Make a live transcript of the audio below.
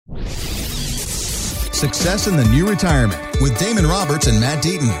Success in the New Retirement with Damon Roberts and Matt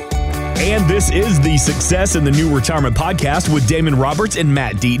Deaton. And this is the Success in the New Retirement podcast with Damon Roberts and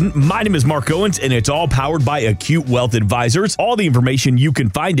Matt Deaton. My name is Mark Owens, and it's all powered by Acute Wealth Advisors. All the information, you can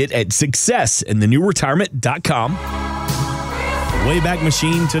find it at successinthenewretirement.com. Wayback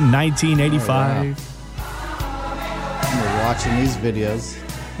Machine to 1985. We're watching these videos.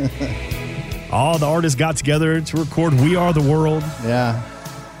 All the artists got together to record We Are the World. Yeah.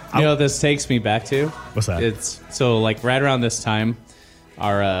 You know what this takes me back to? What's that? It's so like right around this time,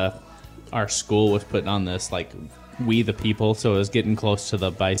 our school was putting on this like We the People, so it was getting close to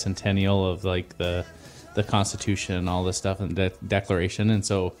the bicentennial of like the Constitution and all this stuff and the Declaration, and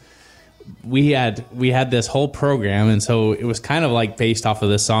so we had this whole program, and so it was kind of like based off of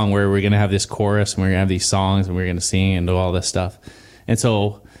this song where we're gonna have this chorus and we're gonna have these songs and we're gonna sing and do all this stuff, and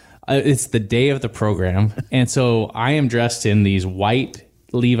so it's the day of the program, and so I am dressed in these white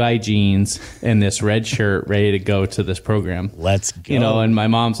Levi jeans and this red shirt ready to go to this program. Let's go. You know, and my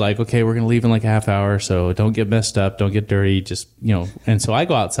mom's like, okay, we're going to leave in like a half hour, so don't get messed up, don't get dirty, just, you know. And so I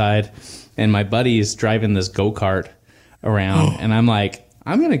go outside, and my buddy is driving this go-kart around, and I'm like,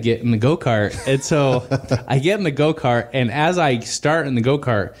 I'm going to get in the go-kart. And so I get in the go-kart, and as I start in the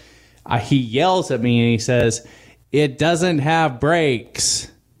go-kart, he yells at me, and he says, "It doesn't have brakes."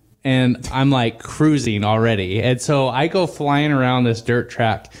 And I'm like cruising already. And so I go flying around this dirt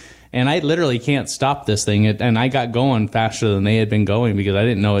track, and I literally can't stop this thing. And I got going faster than they had been going because I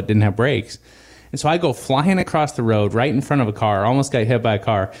didn't know it didn't have brakes. And so I go flying across the road right in front of a car, almost got hit by a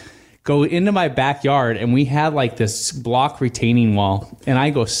car, go into my backyard, and we had like this block retaining wall. And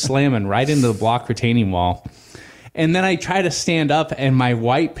I go slamming right into the block retaining wall. And then I try to stand up, and my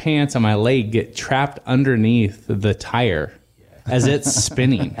white pants on my leg get trapped underneath the tire as it's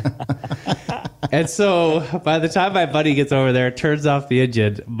spinning. And so by the time my buddy gets over there, turns off the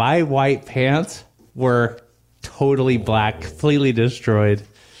engine, my white pants were totally black, completely destroyed.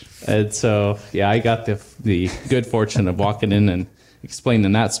 And so, yeah, I got the good fortune of walking in and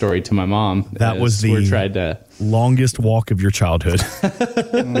explaining that story to my mom. That was the longest walk of your childhood.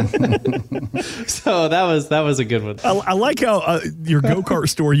 So that was a good one. I like how your go-kart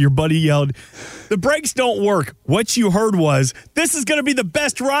story, your buddy yelled, "The brakes don't work." What you heard was, "This is going to be the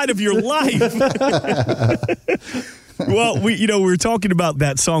best ride of your life." Well, we were talking about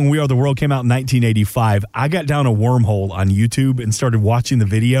that song, We Are the World, came out in 1985. I got down a wormhole on YouTube and started watching the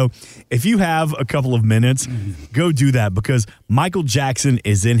video. If you have a couple of minutes, go do that, because Michael Jackson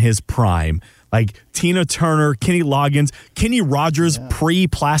is in his prime. Like Tina Turner, Kenny Loggins, Kenny Rogers,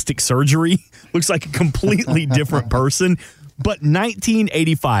 pre-plastic surgery, looks like a completely different person. But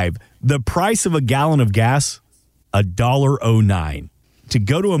 1985, the price of a gallon of gas, $1.09. To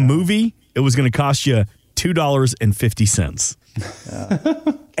go to a movie, it was going to cost you $2.50.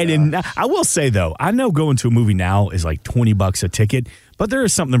 And I will say, though, I know going to a movie now is like $20 a ticket, but there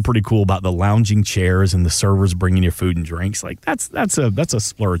is something pretty cool about the lounging chairs and the servers bringing you food and drinks. Like that's a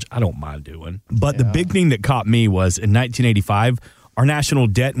splurge I don't mind doing. But the big thing that caught me was in 1985, our national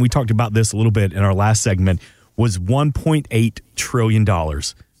debt, and we talked about this a little bit in our last segment, was $1.8 trillion.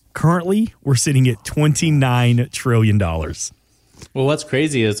 Currently, we're sitting at $29 trillion. Well, what's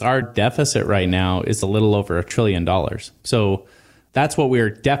crazy is our deficit right now is a little over $1 trillion. So that's what we're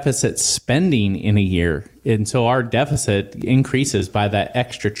deficit spending in a year. And so our deficit increases by that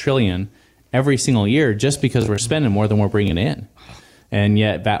extra trillion every single year just because we're spending more than we're bringing in. And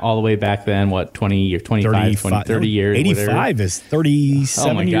yet, all the way back then, what, 20 or 25, 20, 30 years? 85 is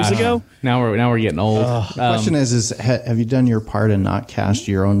 37 years ago. Now we're getting old. The question is have you done your part and not cashed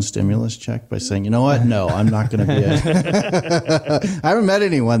your own stimulus check by saying, you know what? No, I'm not going to be I haven't met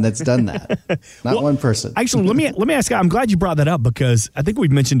anyone that's done that. Not one person. Actually, let me ask you, I'm glad you brought that up, because I think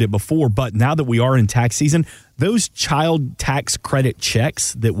we've mentioned it before, but now that we are in tax season, those child tax credit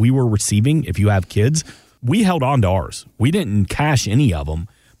checks that we were receiving, if you have kids, we held on to ours. We didn't cash any of them,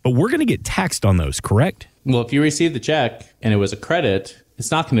 but we're going to get taxed on those, correct? Well, if you receive the check and it was a credit, it's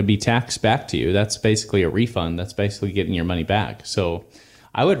not going to be taxed back to you. That's basically a refund. That's basically getting your money back. So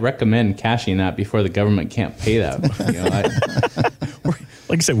I would recommend cashing that before the government can't pay that.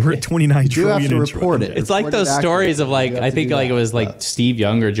 Like I said, we're at $29 trillion. You have to report it. It's like those stories of like, I think like it was like Steve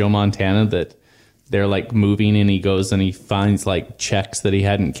Young or Joe Montana that they're like moving and he goes and he finds like checks that he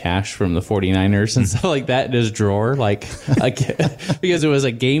hadn't cashed from the 49ers and stuff like that in his drawer, like because it was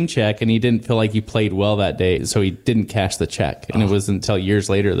a game check and he didn't feel like he played well that day, so he didn't cash the check. And it wasn't until years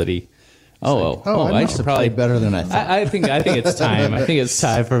later that he I should probably better than I thought. I think it's time. I think it's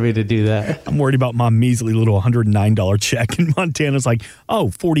time for me to do that. I'm worried about my measly little $109 check in Montana's like,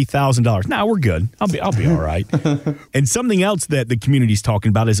 $40,000. Nah, we're good. I'll be all right. And something else that the community's talking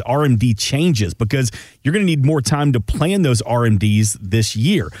about is RMD changes, because you're going to need more time to plan those RMDs this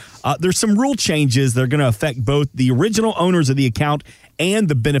year. There's some rule changes that are going to affect both the original owners of the account and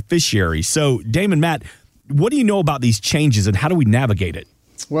the beneficiaries. So, Damon, Matt, what do you know about these changes and how do we navigate it?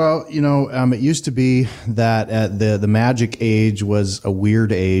 Well, it used to be that the magic age was a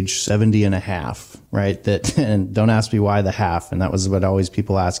weird age, 70 and a half, right? And don't ask me why the half. And that was what always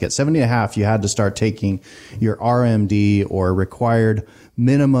people ask. At 70 and a half, you had to start taking your RMD, or required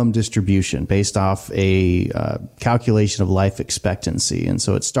minimum distribution, based off a calculation of life expectancy. And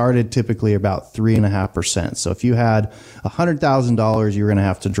so it started typically about 3.5%. So if you had $100,000, you were going to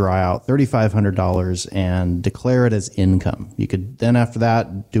have to draw out $3,500 and declare it as income. You could then, after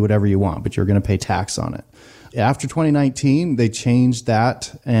that, do whatever you want, but you're going to pay tax on it. After 2019, they changed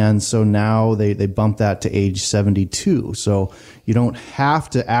that, and so now they bumped that to age 72. So you don't have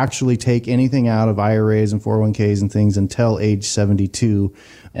to actually take anything out of IRAs and 401ks and things until age 72.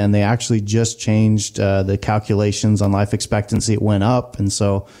 And they actually just changed the calculations on life expectancy. It went up, and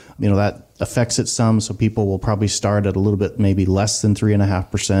so that affects it some. So people will probably start at a little bit, maybe less than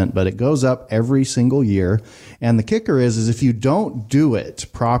 3.5%, but it goes up every single year. And the kicker is if you don't do it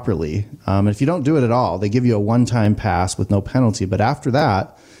properly, if you don't do it at all, they give you a one-time pass with no penalty. But after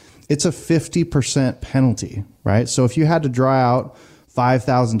that, it's a 50% penalty, right? So if you had to draw out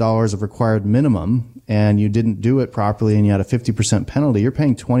 $5,000 of required minimum and you didn't do it properly and you had a 50% penalty, you're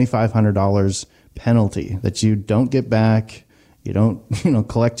paying $2,500 penalty that you don't get back. You don't,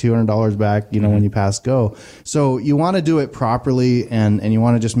 collect $200 back, when you pass go. So you want to do it properly, and you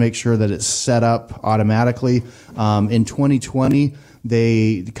want to just make sure that it's set up automatically. In 2020,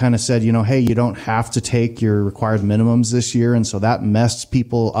 they kind of said, hey, you don't have to take your required minimums this year. And so that messed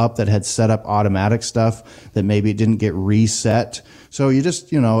people up that had set up automatic stuff that maybe it didn't get reset. So you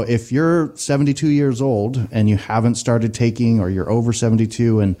just, if you're 72 years old and you haven't started taking, or you're over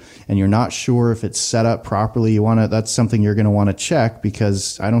 72 and you're not sure if it's set up properly, that's something you're going to want to check,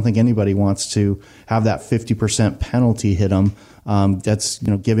 because I don't think anybody wants to have that 50% penalty hit them. That's,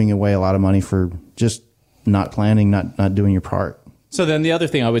 giving away a lot of money for just not planning, not doing your part. So then the other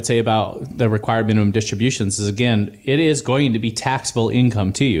thing I would say about the required minimum distributions is, again, it is going to be taxable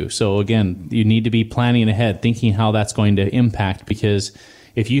income to you. So again, you need to be planning ahead, thinking how that's going to impact, because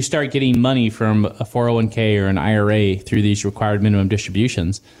if you start getting money from a 401k or an IRA through these required minimum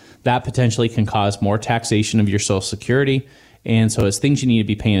distributions, that potentially can cause more taxation of your Social Security. And so it's things you need to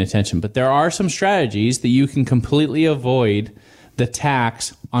be paying attention. But there are some strategies that you can completely avoid the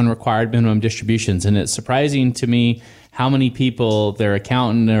tax on required minimum distributions. And it's surprising to me how many people their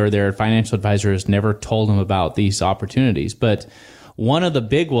accountant or their financial advisor has never told them about these opportunities. But one of the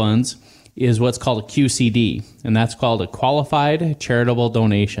big ones is what's called a QCD, and that's called a qualified charitable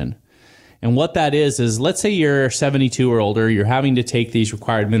donation. And what that is let's say you're 72 or older, you're having to take these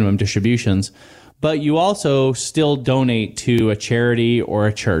required minimum distributions, but you also still donate to a charity or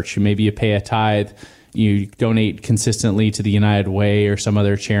a church. Maybe you pay a tithe, you donate consistently to the United Way or some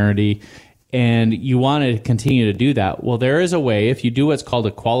other charity, and you want to continue to do that. Well, there is a way. If you do what's called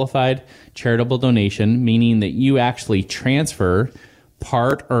a qualified charitable donation, meaning that you actually transfer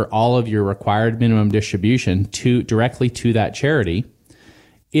part or all of your required minimum distribution directly to that charity,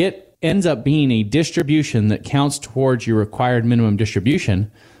 it ends up being a distribution that counts towards your required minimum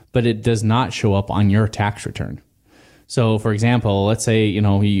distribution, but it does not show up on your tax return. So, for example, let's say,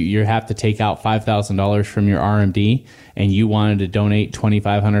 you have to take out $5,000 from your RMD and you wanted to donate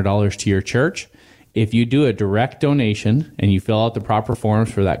 $2,500 to your church. If you do a direct donation and you fill out the proper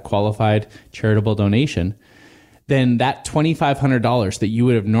forms for that qualified charitable donation, then that $2,500 that you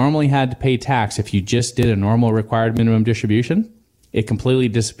would have normally had to pay tax if you just did a normal required minimum distribution, it completely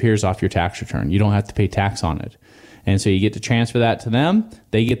disappears off your tax return. You don't have to pay tax on it. And so you get to transfer that to them.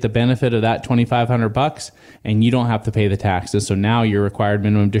 They get the benefit of that $2,500, and you don't have to pay the taxes. So now your required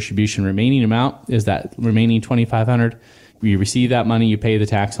minimum distribution remaining amount is that remaining $2,500. You receive that money, you pay the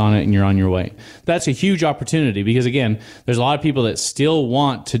tax on it, and you're on your way. That's a huge opportunity because, again, there's a lot of people that still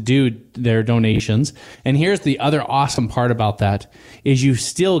want to do their donations. And here's the other awesome part about that is you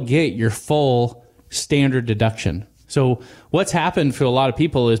still get your full standard deduction. So what's happened for a lot of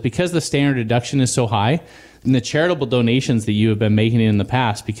people is because the standard deduction is so high, and the charitable donations that you have been making in the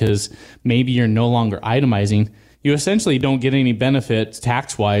past, because maybe you're no longer itemizing, you essentially don't get any benefit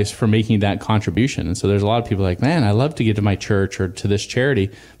tax-wise for making that contribution. And so there's a lot of people like, man, I love to give to my church or to this charity,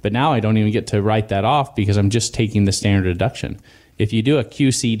 but now I don't even get to write that off because I'm just taking the standard deduction. If you do a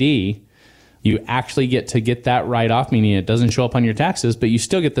QCD, You actually get to get that write-off, meaning it doesn't show up on your taxes, but you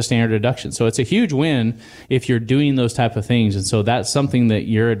still get the standard deduction. So it's a huge win if you're doing those type of things. And so that's something that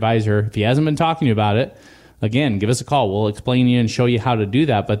your advisor, if he hasn't been talking to you about it, again, give us a call. We'll explain to you and show you how to do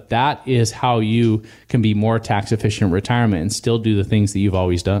that. But that is how you can be more tax efficient in retirement and still do the things that you've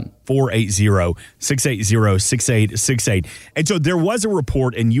always done. 480-680-6868. And so there was a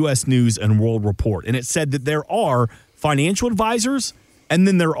report in U.S. News and World Report, and it said that there are financial advisors and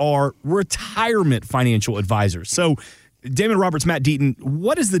then there are retirement financial advisors. So, Damon Roberts, Matt Deaton,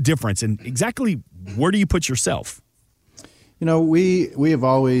 what is the difference and exactly where do you put yourself? You know, we have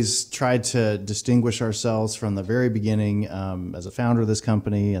always tried to distinguish ourselves from the very beginning as a founder of this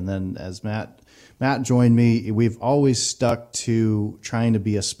company. And then as Matt joined me, we've always stuck to trying to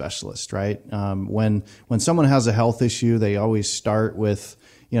be a specialist, right? When someone has a health issue, they always start with,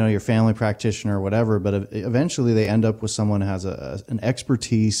 your family practitioner or whatever, but eventually they end up with someone who has an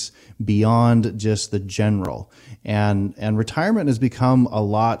expertise beyond just the general. And retirement has become a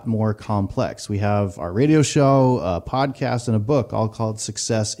lot more complex. We have our radio show, a podcast, and a book all called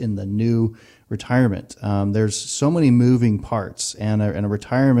Success in the New Retirement. There's so many moving parts, and a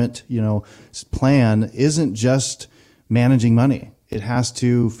retirement, plan isn't just managing money. It has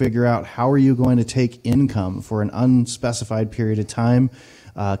to figure out how are you going to take income for an unspecified period of time,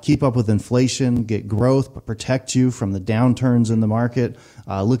 keep up with inflation, get growth, but protect you from the downturns in the market.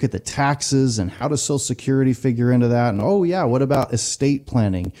 Look at the taxes and how does Social Security figure into that? And what about estate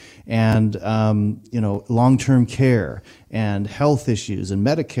planning and long-term care and health issues and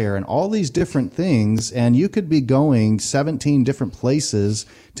Medicare and all these different things. And you could be going 17 different places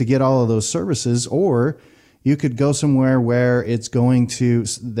to get all of those services, or you could go somewhere where it's going to,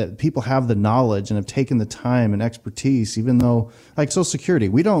 that people have the knowledge and have taken the time and expertise, even though, like Social Security,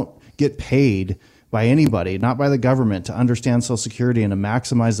 we don't get paid by anybody, not by the government, to understand Social Security and to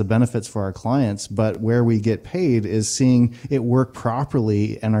maximize the benefits for our clients. But where we get paid is seeing it work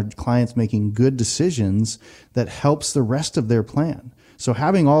properly and our clients making good decisions that helps the rest of their plan. So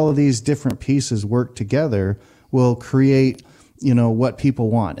having all of these different pieces work together will create what people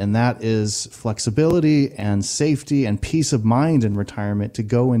want. And that is flexibility and safety and peace of mind in retirement to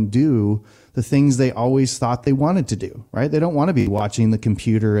go and do the things they always thought they wanted to do, right? They don't want to be watching the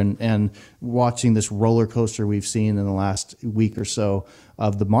computer and watching this roller coaster we've seen in the last week or so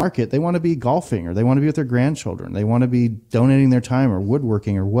of the market. They want to be golfing, or they want to be with their grandchildren. They want to be donating their time or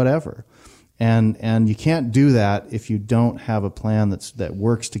woodworking or whatever. And you can't do that if you don't have a plan that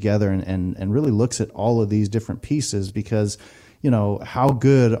works together and really looks at all of these different pieces, because how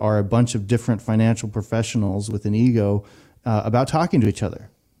good are a bunch of different financial professionals with an ego about talking to each other?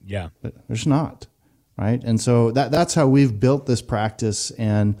 Yeah. There's not, right? And so that's how we've built this practice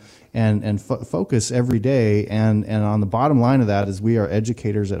and focus every day. And on the bottom line of that is we are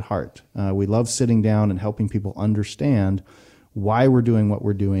educators at heart. We love sitting down and helping people understand why we're doing what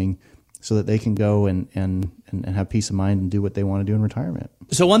we're doing so that they can go and have peace of mind and do what they want to do in retirement.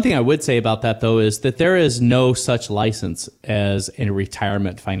 So one thing I would say about that, though, is that there is no such license as a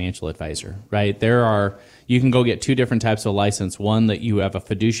retirement financial advisor, right? You can go get two different types of license, one that you have a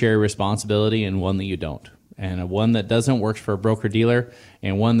fiduciary responsibility and one that you don't. And one that doesn't work for a broker-dealer,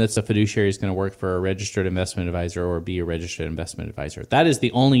 and one that's a fiduciary is going to work for a registered investment advisor or be a registered investment advisor. That is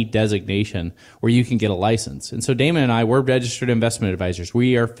the only designation where you can get a license. And so Damon and I, we're registered investment advisors.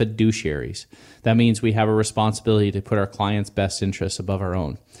 We are fiduciaries. That means we have a responsibility to put our clients' best interests above our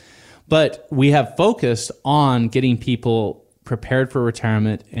own. But we have focused on getting people prepared for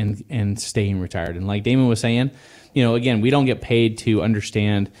retirement and staying retired. And like Damon was saying, again, we don't get paid to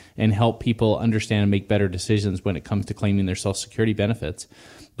understand and help people understand and make better decisions when it comes to claiming their Social Security benefits.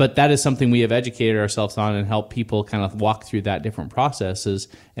 But that is something we have educated ourselves on and help people kind of walk through that different processes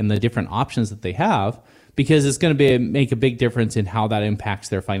and the different options that they have, because it's going to make a big difference in how that impacts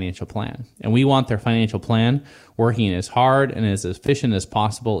their financial plan. And we want their financial plan working as hard and as efficient as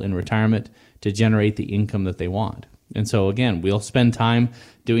possible in retirement to generate the income that they want. And so, again, we'll spend time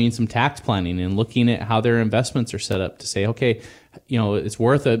doing some tax planning and looking at how their investments are set up to say, okay, it's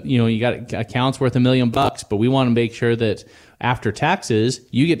worth you got accounts worth $1 million, but we want to make sure that after taxes,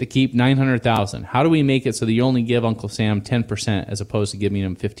 you get to keep $900,000. How do we make it so that you only give Uncle Sam 10% as opposed to giving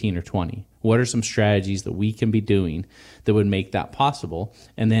him 15 or 20? What are some strategies that we can be doing that would make that possible?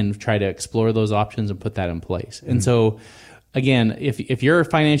 And then try to explore those options and put that in place. Mm-hmm. And so, again, if your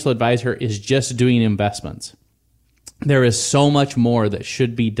financial advisor is just doing investments, there is so much more that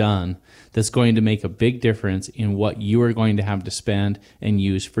should be done that's going to make a big difference in what you are going to have to spend and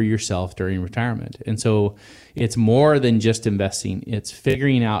use for yourself during retirement. And so it's more than just investing. It's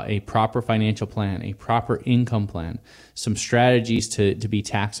figuring out a proper financial plan, a proper income plan, some strategies to be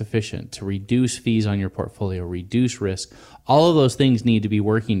tax efficient, to reduce fees on your portfolio, reduce risk. All of those things need to be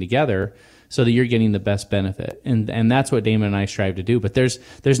working together so that you're getting the best benefit. And that's what Damon and I strive to do. But there's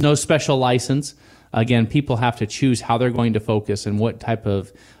no special license. Again, people have to choose how they're going to focus and what type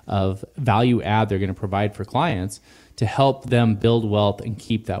of value add they're going to provide for clients to help them build wealth and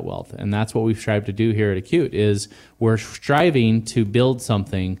keep that wealth. And that's what we've strived to do here at Acute, is we're striving to build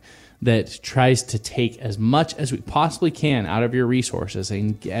something that tries to take as much as we possibly can out of your resources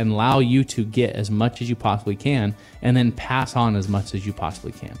and allow you to get as much as you possibly can and then pass on as much as you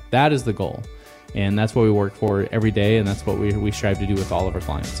possibly can. That is the goal. And that's what we work for every day, and that's what we strive to do with all of our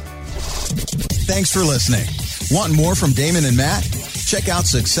clients. Thanks for listening. Want more from Damon and Matt? Check out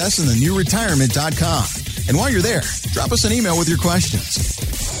successinthenewretirement.com. And while you're there, drop us an email with your questions.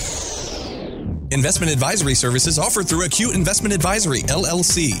 Investment advisory services offered through Acute Investment Advisory,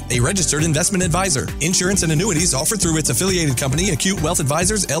 LLC, a registered investment advisor. Insurance and annuities offered through its affiliated company, Acute Wealth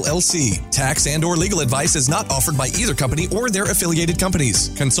Advisors, LLC. Tax and or legal advice is not offered by either company or their affiliated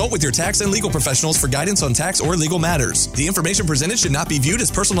companies. Consult with your tax and legal professionals for guidance on tax or legal matters. The information presented should not be viewed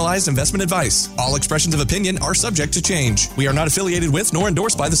as personalized investment advice. All expressions of opinion are subject to change. We are not affiliated with nor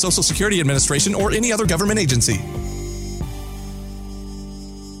endorsed by the Social Security Administration or any other government agency.